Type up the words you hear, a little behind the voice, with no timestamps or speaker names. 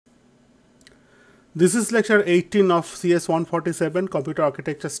This is lecture 18 of CS147 Computer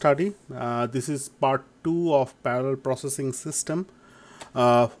Architecture Study. This is part 2 of Parallel Processing System.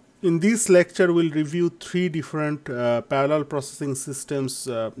 In this lecture, we'll review 3 different parallel processing systems,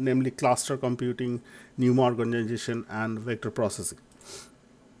 namely cluster computing, pneumo organization, and vector processing.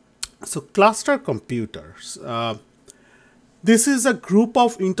 So cluster computers. This is a group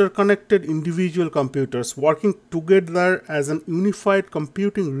of interconnected individual computers working together as an unified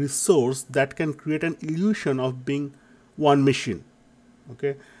computing resource that can create an illusion of being one machine.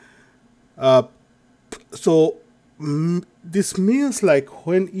 Okay. This means like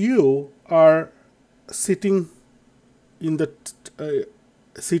when you are sitting in the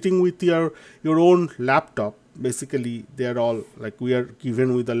sitting with your own laptop, basically they're all like we are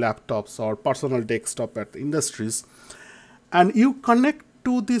given with the laptops or personal desktop at industries, and you connect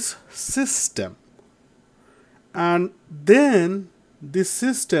to this system, and then this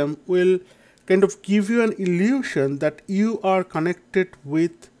system will kind of give you an illusion that you are connected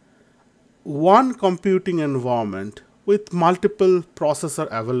with one computing environment with multiple processors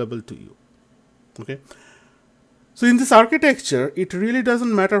available to you. Okay. So in this architecture, it really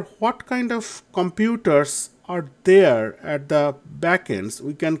doesn't matter what kind of computers are there at the backends.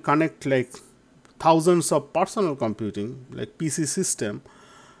 We can connect like thousands of personal computing, like PC system,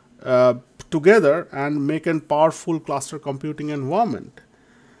 together and make a powerful cluster computing environment.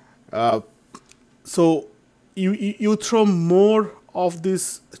 So you throw more of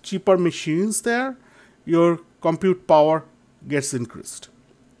these cheaper machines there, your compute power gets increased.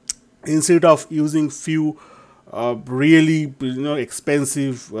 Instead of using few really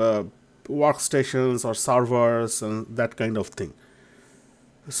expensive workstations or servers and that kind of thing.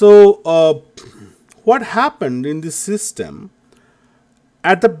 So what happened in this system,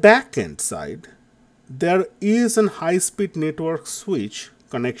 at the backend side, there is a high-speed network switch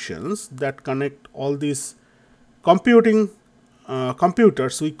connections that connect all these computing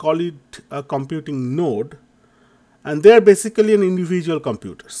computers. We call it a computing node, and they are basically an individual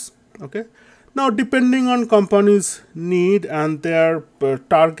computers. Okay. Now, depending on companies' need and their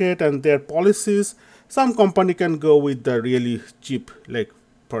target and their policies, some company can go with the really cheap, like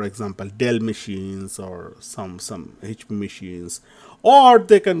for example Dell machines or some HP machines, or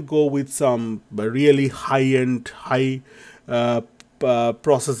they can go with some really high-end,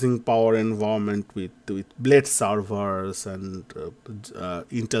 processing power environment with blade servers and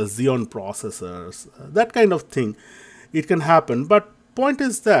Intel Xeon processors, that kind of thing. It can happen, but point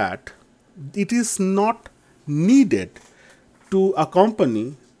is that it is not needed to a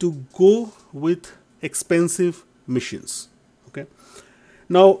company to go with expensive machines. Okay.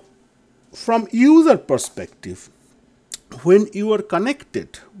 Now, from user perspective, when you are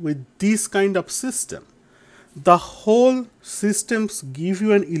connected with this kind of system, the whole systems give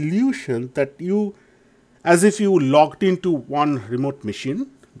you an illusion that you, as if you logged into one remote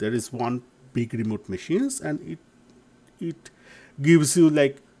machine. There is one big remote machines, and it gives you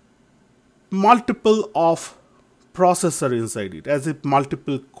like multiple of processor inside it, as if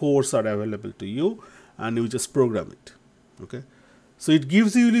multiple cores are available to you, and you just program it. Okay. So it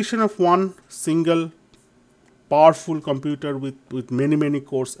gives you illusion of one single powerful computer with many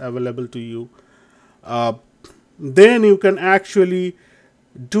cores available to you. Then you can actually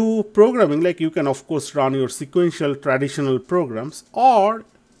do programming, like you can of course run your sequential traditional programs, or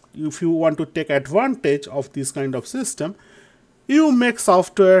if you want to take advantage of this kind of system, you make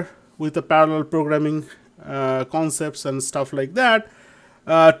software with the parallel programming concepts and stuff like that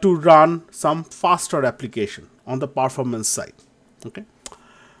to run some faster application on the performance side. Okay.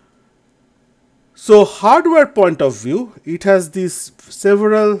 So hardware point of view, it has these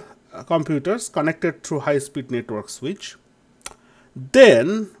several computers connected through high-speed network switch.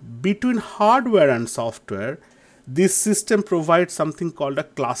 Then between hardware and software, this system provides something called a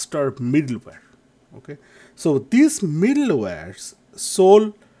cluster middleware. Okay. So these middleware's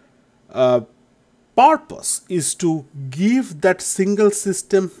sole purpose is to give that single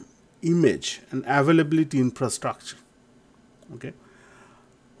system image and availability infrastructure. Okay.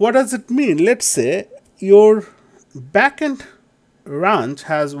 What does it mean? Let's say your backend branch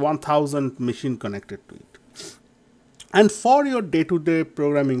has 1000 machine connected to it, and for your day-to-day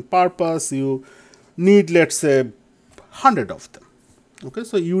programming purpose, you need, let's say, 100 of them. Okay.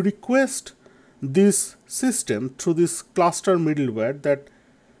 So you request this system through this cluster middleware that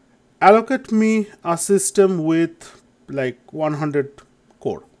allocate me a system with like 100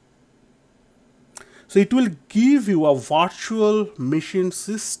 core. So it will give you a virtual machine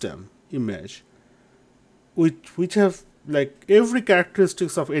system image which have like every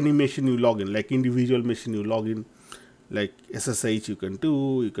characteristics of any machine you log in, like individual machine you log in, like SSH you can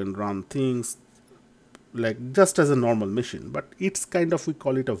do, you can run things, like just as a normal machine, but it's kind of, we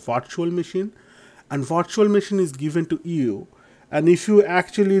call it a virtual machine, and virtual machine is given to you. And if you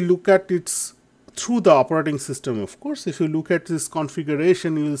actually look at its through the operating system, of course, if you look at this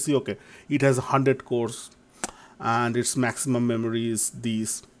configuration, you will see, okay, it has 100 cores and its maximum memory is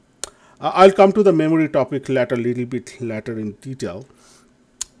these. I'll come to the memory topic later, a little bit later in detail.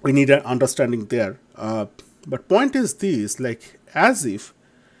 We need an understanding there. But point is this, like as if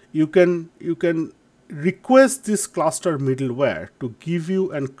you can request this cluster middleware to give you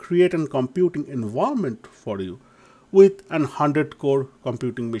and create a computing environment for you with an 100 core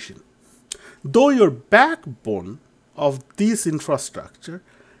computing machine. Though your backbone of this infrastructure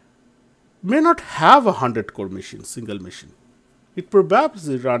may not have a 100 core machine, single machine. It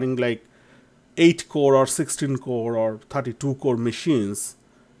probably is running like 8 core or 16 core or 32 core machines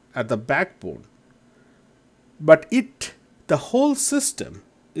at the backbone. But the whole system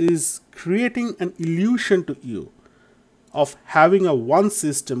is creating an illusion to you of having a one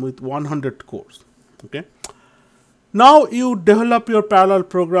system with 100 cores. Okay. Now you develop your parallel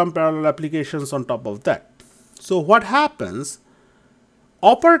program, parallel applications on top of that. So what happens?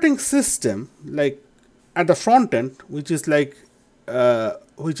 Operating system, like at the front end, which is like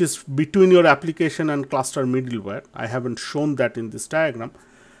which is between your application and cluster middleware. I haven't shown that in this diagram.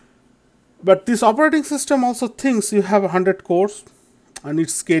 But this operating system also thinks you have 100 cores, and it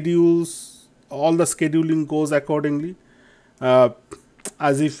schedules, all the scheduling goes accordingly,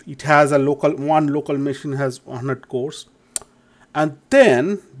 as if it has a one local machine has 100 cores. And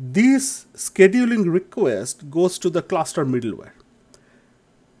then this scheduling request goes to the cluster middleware.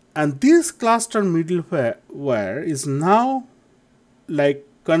 And this cluster middleware is now like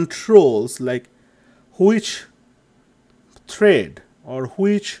controls like which thread or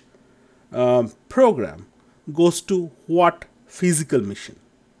which program goes to what physical machine.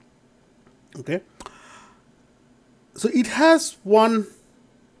 Okay. So it has one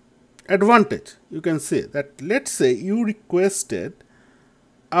advantage. You can say that, let's say you requested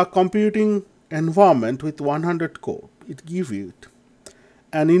a computing environment with 100 core. It gives you it.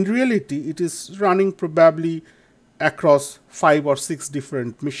 And in reality, it is running probably across 5 or 6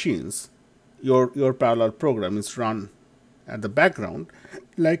 different machines. Your parallel program is run at the background,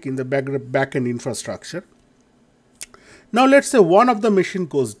 like in the backend infrastructure. Now let's say one of the machine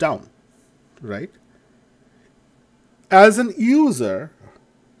goes down, right? As an user,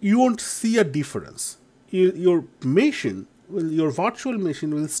 you won't see a difference. Your machine, your virtual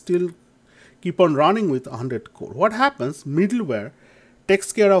machine will still keep on running with 100 core. What happens? Middleware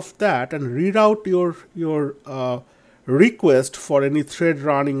takes care of that and reroute your request for any thread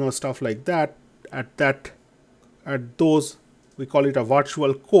running or stuff like that at those, we call it a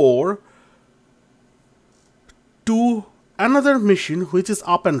virtual core, to another machine which is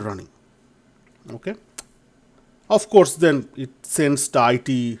up and running. Okay. Of course, then it sends the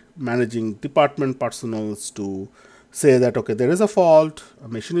IT managing department personnel to say that, okay, there is a fault, a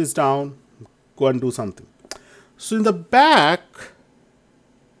machine is down, go and do something. So in the back,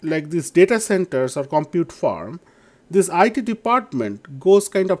 like these data centers or compute farm, this IT department goes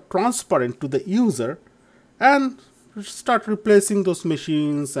kind of transparent to the user and start replacing those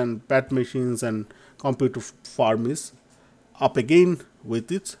machines, and bad machines, and compute farm is up again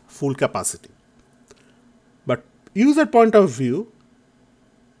with its full capacity. But user point of view,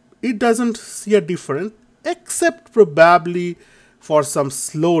 it doesn't see a difference, except probably for some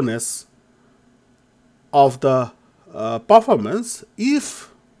slowness of the performance, if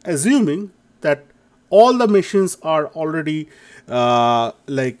assuming that all the machines are already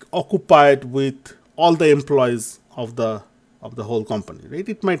like occupied with all the employees of the whole company, right?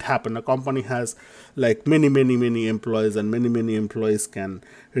 It might happen. A company has like many employees, and many employees can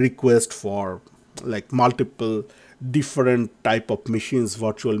request for like multiple different type of machines,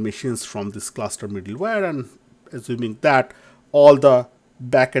 virtual machines from this cluster middleware, and assuming that all the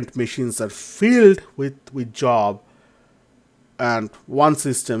backend machines are filled with job, and one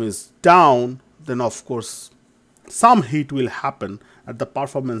system is down, then of course some hit will happen at the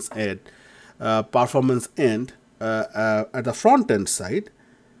performance end at the front end side.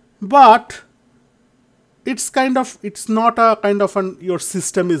 But it's not a kind of an your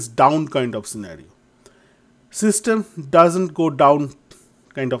system is down kind of scenario. System doesn't go down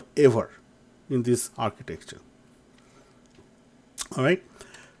kind of ever in this architecture. All right.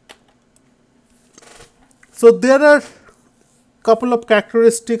 So there are couple of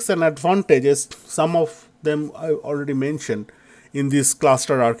characteristics and advantages. Some of them I already mentioned in this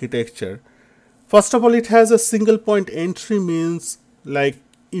cluster architecture. First of all, it has a single point entry, means like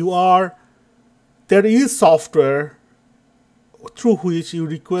there is software through which you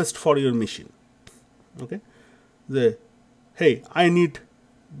request for your machine. Okay, hey, I need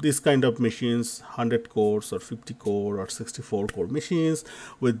this kind of machines, 100 cores or 50 core or 64 core machines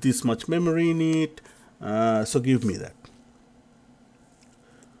with this much memory in it. So give me that.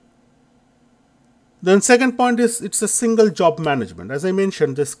 Then second point is it's a single job management. As I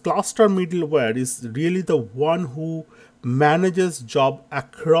mentioned, this cluster middleware is really the one who manages job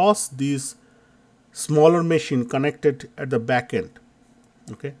across these smaller machine connected at the back end.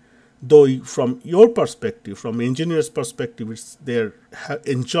 Okay, though from your perspective, from engineer's perspective, it's they're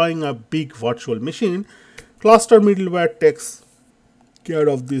enjoying a big virtual machine. Cluster middleware takes care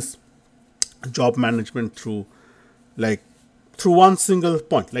of this job management through one single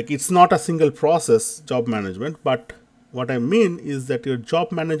point. Like, it's not a single process job management, but what I mean is that your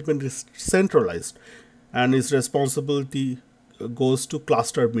job management is centralized and its responsibility goes to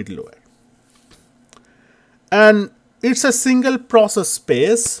cluster middleware. And it's a single process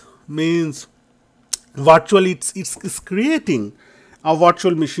space, means virtually it's creating a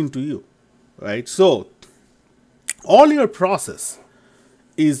virtual machine to you, right? So all your process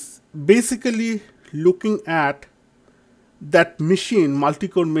is basically looking at that machine,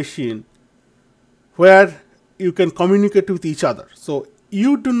 multi-core machine, where you can communicate with each other. So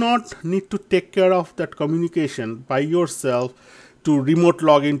you do not need to take care of that communication by yourself to remote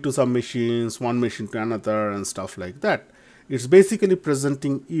log into some machines, one machine to another and stuff like that. It's basically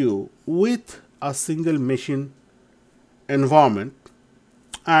presenting you with a single machine environment,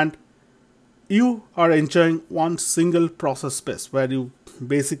 and you are enjoying one single process space where you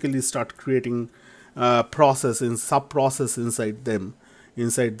basically start creating process and sub-process inside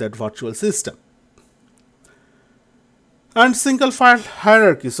that virtual system. And single file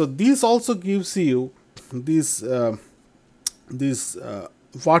hierarchy. So this also gives you this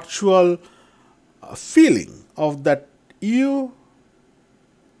virtual feeling of that you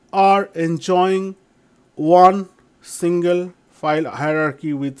are enjoying one single file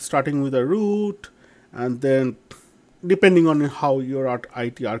hierarchy, with starting with a root, and then depending on how your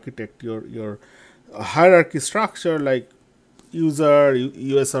IT architect, your hierarchy structure, like user,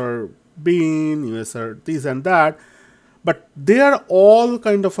 USR bin, USR this and that, but they are all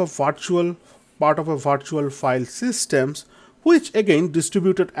kind of a virtual part of a virtual file systems, which again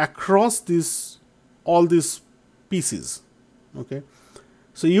distributed across all these pieces. Okay,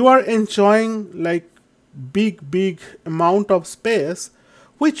 so you are enjoying like big amount of space,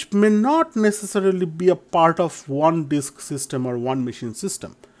 which may not necessarily be a part of one disk system or one machine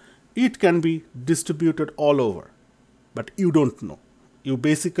system. It can be distributed all over, but you don't know. You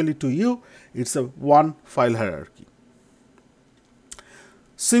basically, to you, it's a one file hierarchy.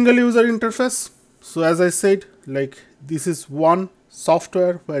 Single user interface. So as I said, like, this is one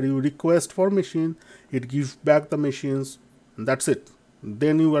software where you request for machine, it gives back the machines, and that's it.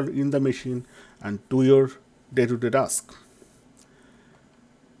 Then you are in the machine and do your day-to-day task.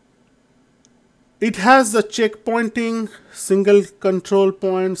 It has the checkpointing, single control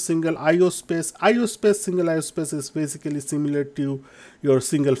point, single IO space. Single IO space is basically similar to your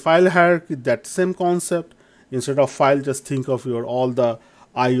single file hierarchy, that same concept. Instead of file, just think of your all the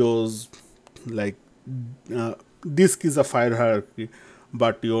IOs, like disk is a file hierarchy,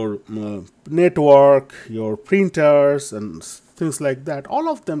 but your network, your printers and things like that, all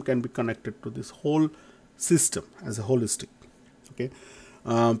of them can be connected to this whole system as a holistic. Okay.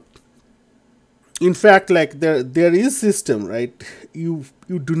 In fact, like there is system, right? You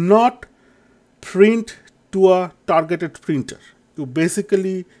do not print to a targeted printer. You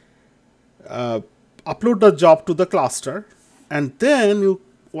basically upload the job to the cluster, and then you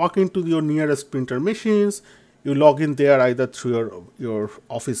walk into your nearest printer machines. You log in there either through your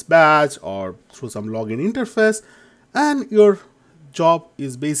office badge or through some login interface, and your job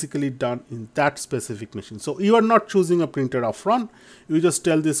is basically done in that specific machine. So you are not choosing a printer up front. You just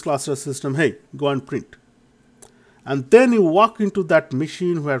tell this cluster system, hey, go and print. And then you walk into that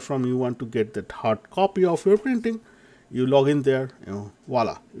machine where from you want to get that hard copy of your printing. You log in there,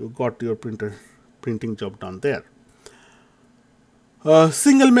 voila, you got your printing job done there.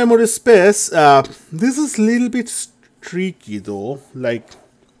 Single memory space. This is a little bit tricky though. Like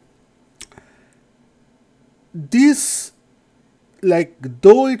this,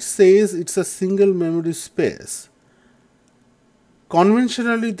 though it says it's a single memory space,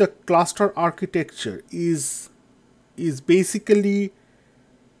 conventionally the cluster architecture is basically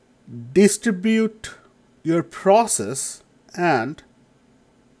distribute your process and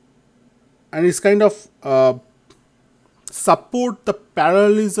it's kind of support the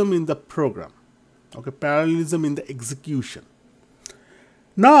parallelism in the program. Okay, parallelism in the execution.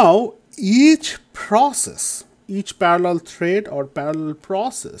 Now each process, each parallel thread or parallel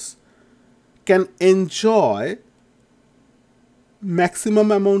process can enjoy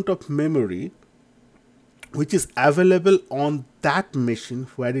maximum amount of memory which is available on that machine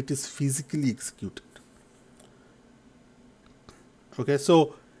where it is physically executed. Okay,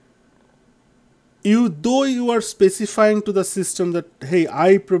 so though you are specifying to the system that, hey,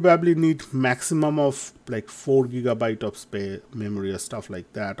 I probably need maximum of like 4 GB of memory or stuff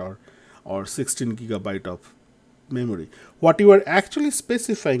like that, or 16 GB of memory. What you are actually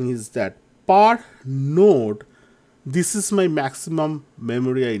specifying is that per node, this is my maximum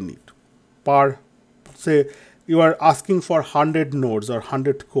memory I need. Say you are asking for 100 nodes or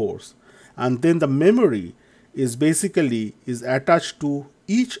 100 cores, and then the memory is basically attached to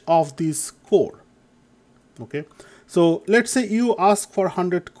each of these core. Okay, so let's say you ask for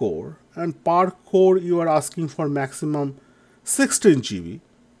 100 core, and per core you are asking for maximum 16 GB,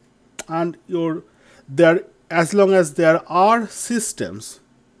 and as long as there are systems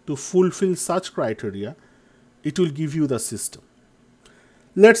to fulfill such criteria, it will give you the system.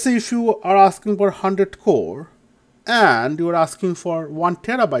 Let's say if you are asking for 100 core and you are asking for 1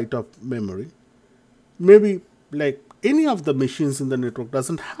 terabyte of memory, maybe like any of the machines in the network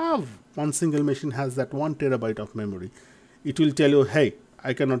doesn't have, one single machine has that 1 terabyte of memory. It will tell you, hey,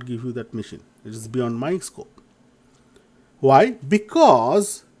 I cannot give you that machine. It is beyond my scope. Why?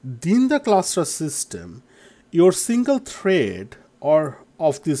 Because in the cluster system, your single thread or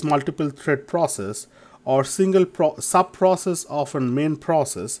of this multiple thread process or single sub process of a main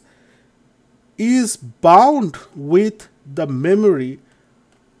process is bound with the memory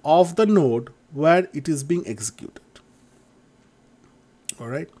of the node where it is being executed. All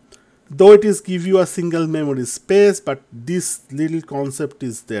right, though it is give you a single memory space, but this little concept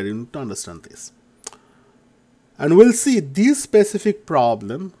is there. You need to understand this, and we'll see this specific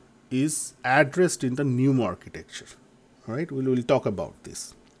problem is addressed in the NUMO architecture. All right, we will talk about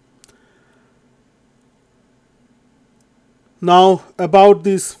this. Now about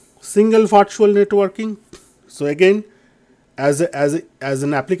this single virtual networking. So again, as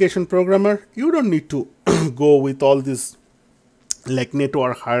an application programmer, you don't need to go with all this like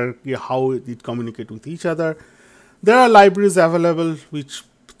network hierarchy, how it communicate with each other. There are libraries available which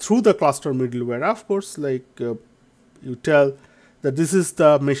through the cluster middleware, of course, like you tell that this is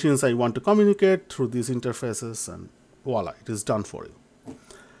the machines I want to communicate through these interfaces, and voila, it is done for you.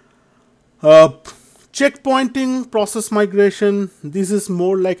 Checkpointing, process migration, this is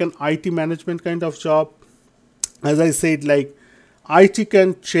more like an IT management kind of job. As I said, like IT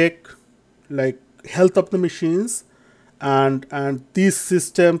can check like health of the machines, and these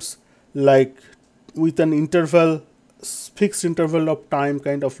systems like with an interval, fixed interval of time,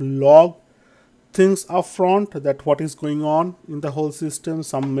 kind of log things up front, that what is going on in the whole system.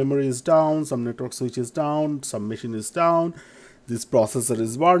 Some memory is down, some network switch is down, some machine is down, this processor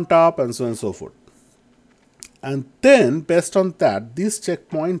is burnt up, and so on and so forth. And then based on that, this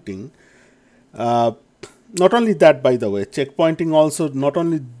checkpointing, not only that, by the way, checkpointing also not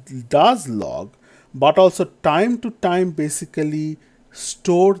only does log, but also time to time basically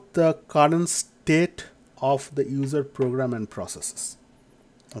store the current state of the user program and processes.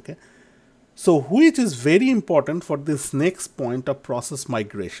 Okay, so which is very important for this next point of process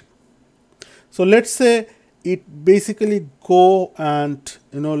migration. So let's say it basically go and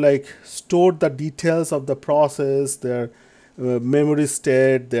like store the details of the process, their memory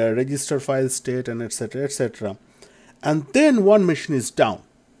state, their register file state, and etc., etc. And then one machine is down.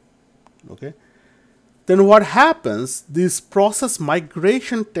 Okay, then what happens? This process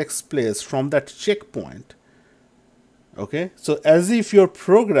migration takes place from that checkpoint. Okay, so as if your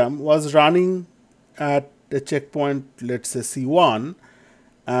program was running at a checkpoint, let's say C1,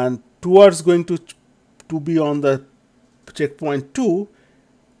 and towards going to be on the checkpoint 2,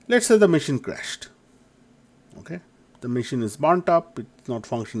 let's say the machine crashed. Okay, the machine is burnt up, it's not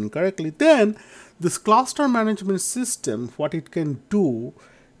functioning correctly. Then this cluster management system, what it can do,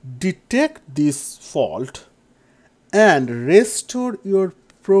 detect this fault and restore your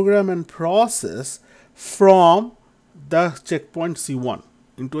program and process from the checkpoint C1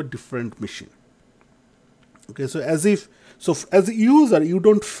 into a different machine. Okay, so as a user, you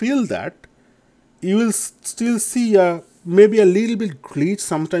don't feel that. You will still see maybe a little bit glitch.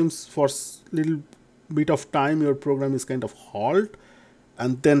 Sometimes for little bit of time your program is kind of halt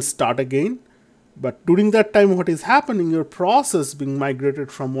and then start again. But during that time, what is happening, your process being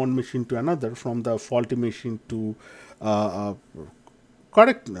migrated from one machine to another, from the faulty machine to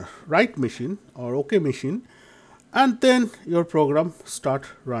right machine or okay machine, and then your program start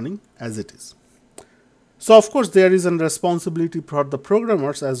running as it is. So of course there is a responsibility for the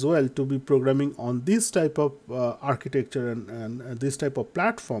programmers as well to be programming on this type of architecture and this type of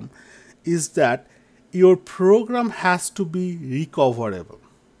platform is that your program has to be recoverable.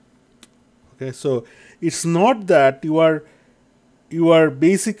 Okay, so it's not that you are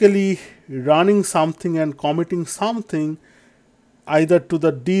basically running something and committing something either to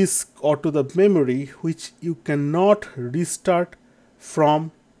the disk or to the memory which you cannot restart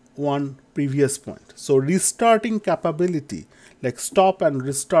from one previous point. So restarting capability, like stop and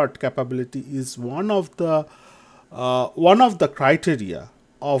restart capability, is one of the criteria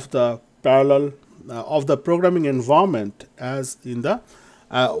of the parallel of the programming environment as in the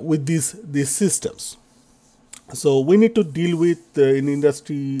with these systems. So we need to deal with in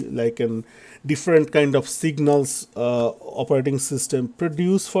industry like an different kind of signals operating system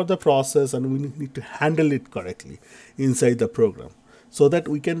produced for the process, and we need to handle it correctly inside the program so that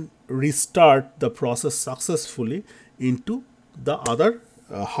we can restart the process successfully into the other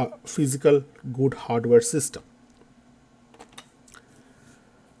physical good hardware system.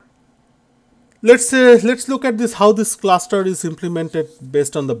 Let's look at this, how this cluster is implemented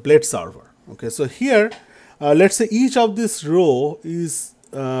based on the blade server. Okay, so here let's say each of this row is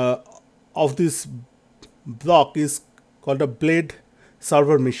of this block is called a blade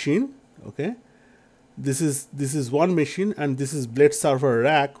server machine. Okay, this is one machine, and this is blade server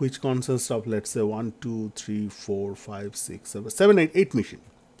rack, which consists of, let's say, 1 2 3 4 5 6 7 8 machine.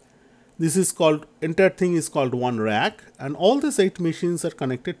 This is called, entire thing is called one rack, and all these 8 machines are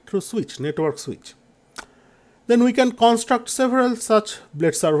connected through switch, network switch. Then we can construct several such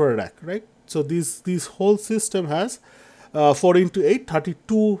blade server rack, right? So this whole system has 4 into 8,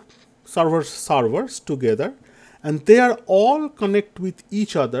 32 servers together, and they are all connect with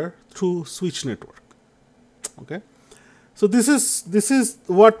each other through switch network. Okay, so this is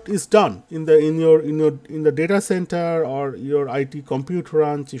what is done in the data center or your IT compute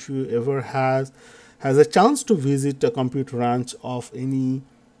ranch. If you ever has a chance to visit a compute ranch of any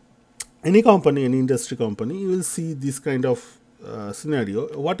company, any industry company, you will see this kind of scenario.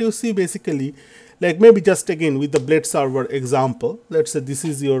 What you see basically, like maybe just again with the blade server example, let's say this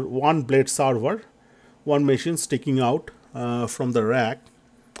is your one blade server, one machine sticking out from the rack.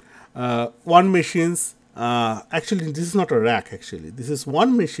 One machine's actually this is not a rack, actually this is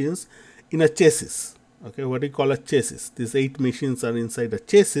one machine's in a chassis. Okay, what do you call a chassis? These 8 machines are inside a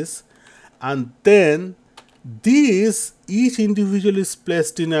chassis, and then these each individual is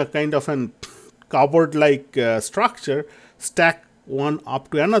placed in a kind of an cupboard like structure, stack one up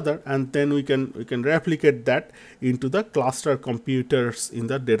to another, and then we can replicate that into the cluster computers in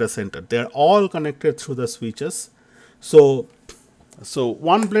the data center. They are all connected through the switches. So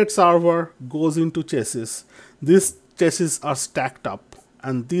one blade server goes into chassis. These chassis are stacked up,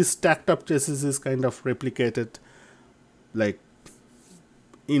 and these stacked up chassis is kind of replicated like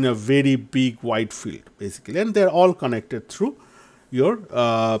in a very big wide field basically, and they're all connected through your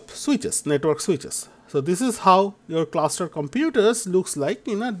switches, network switches. So this is how your cluster computers looks like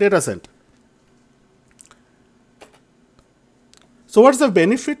in a data center. So what's the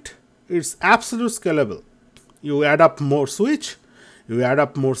benefit? It's absolute scalable. You add up more switch, you add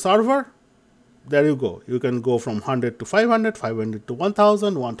up more server, there you go. You can go from 100 to 500, 500 to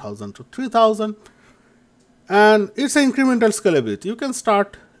 1000, 1000 to 3000, and it's an incremental scalability. You can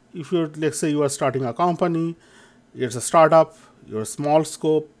start, if you're, let's say you are starting a company, it's a startup, you're a small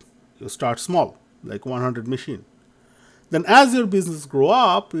scope, you start small, like 100 machine. Then as your business grow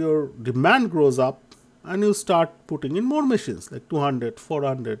up, your demand grows up, and you start putting in more machines like 200,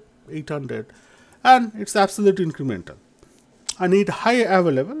 400, 800, and it's absolutely incremental. I need high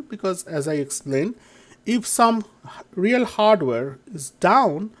available because, as I explained, if some real hardware is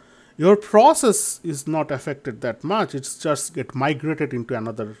down, your process is not affected that much. It's just get migrated into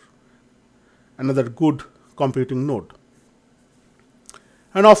another good computing node.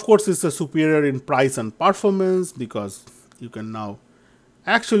 And of course, it's a superior in price and performance because you can now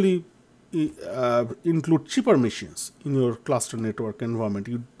actually include cheaper machines in your cluster network environment.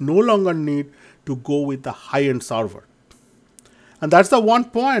 You no longer need to go with the high-end server. And that's the one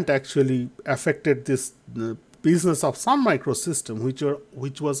point actually affected this business of Sun Microsystem,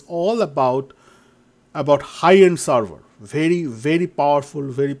 which was all about high-end server, very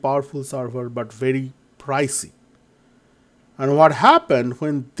powerful server, but very pricey. And what happened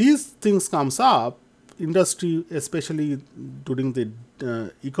when these things comes up, industry, especially during the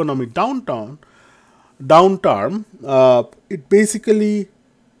economic downturn, it basically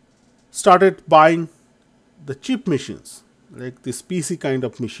started buying the cheap machines, like this PC kind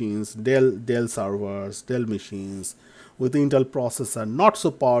of machines, Dell servers, Dell machines with Intel processor, not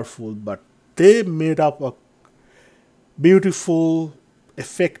so powerful, but they made up a beautiful,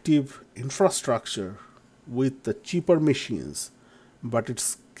 effective infrastructure with the cheaper machines, but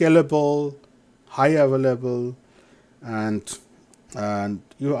it's scalable, high available, and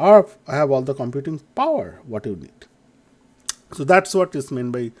you have all the computing power what you need. So that's what is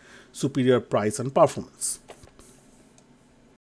meant by superior price and performance.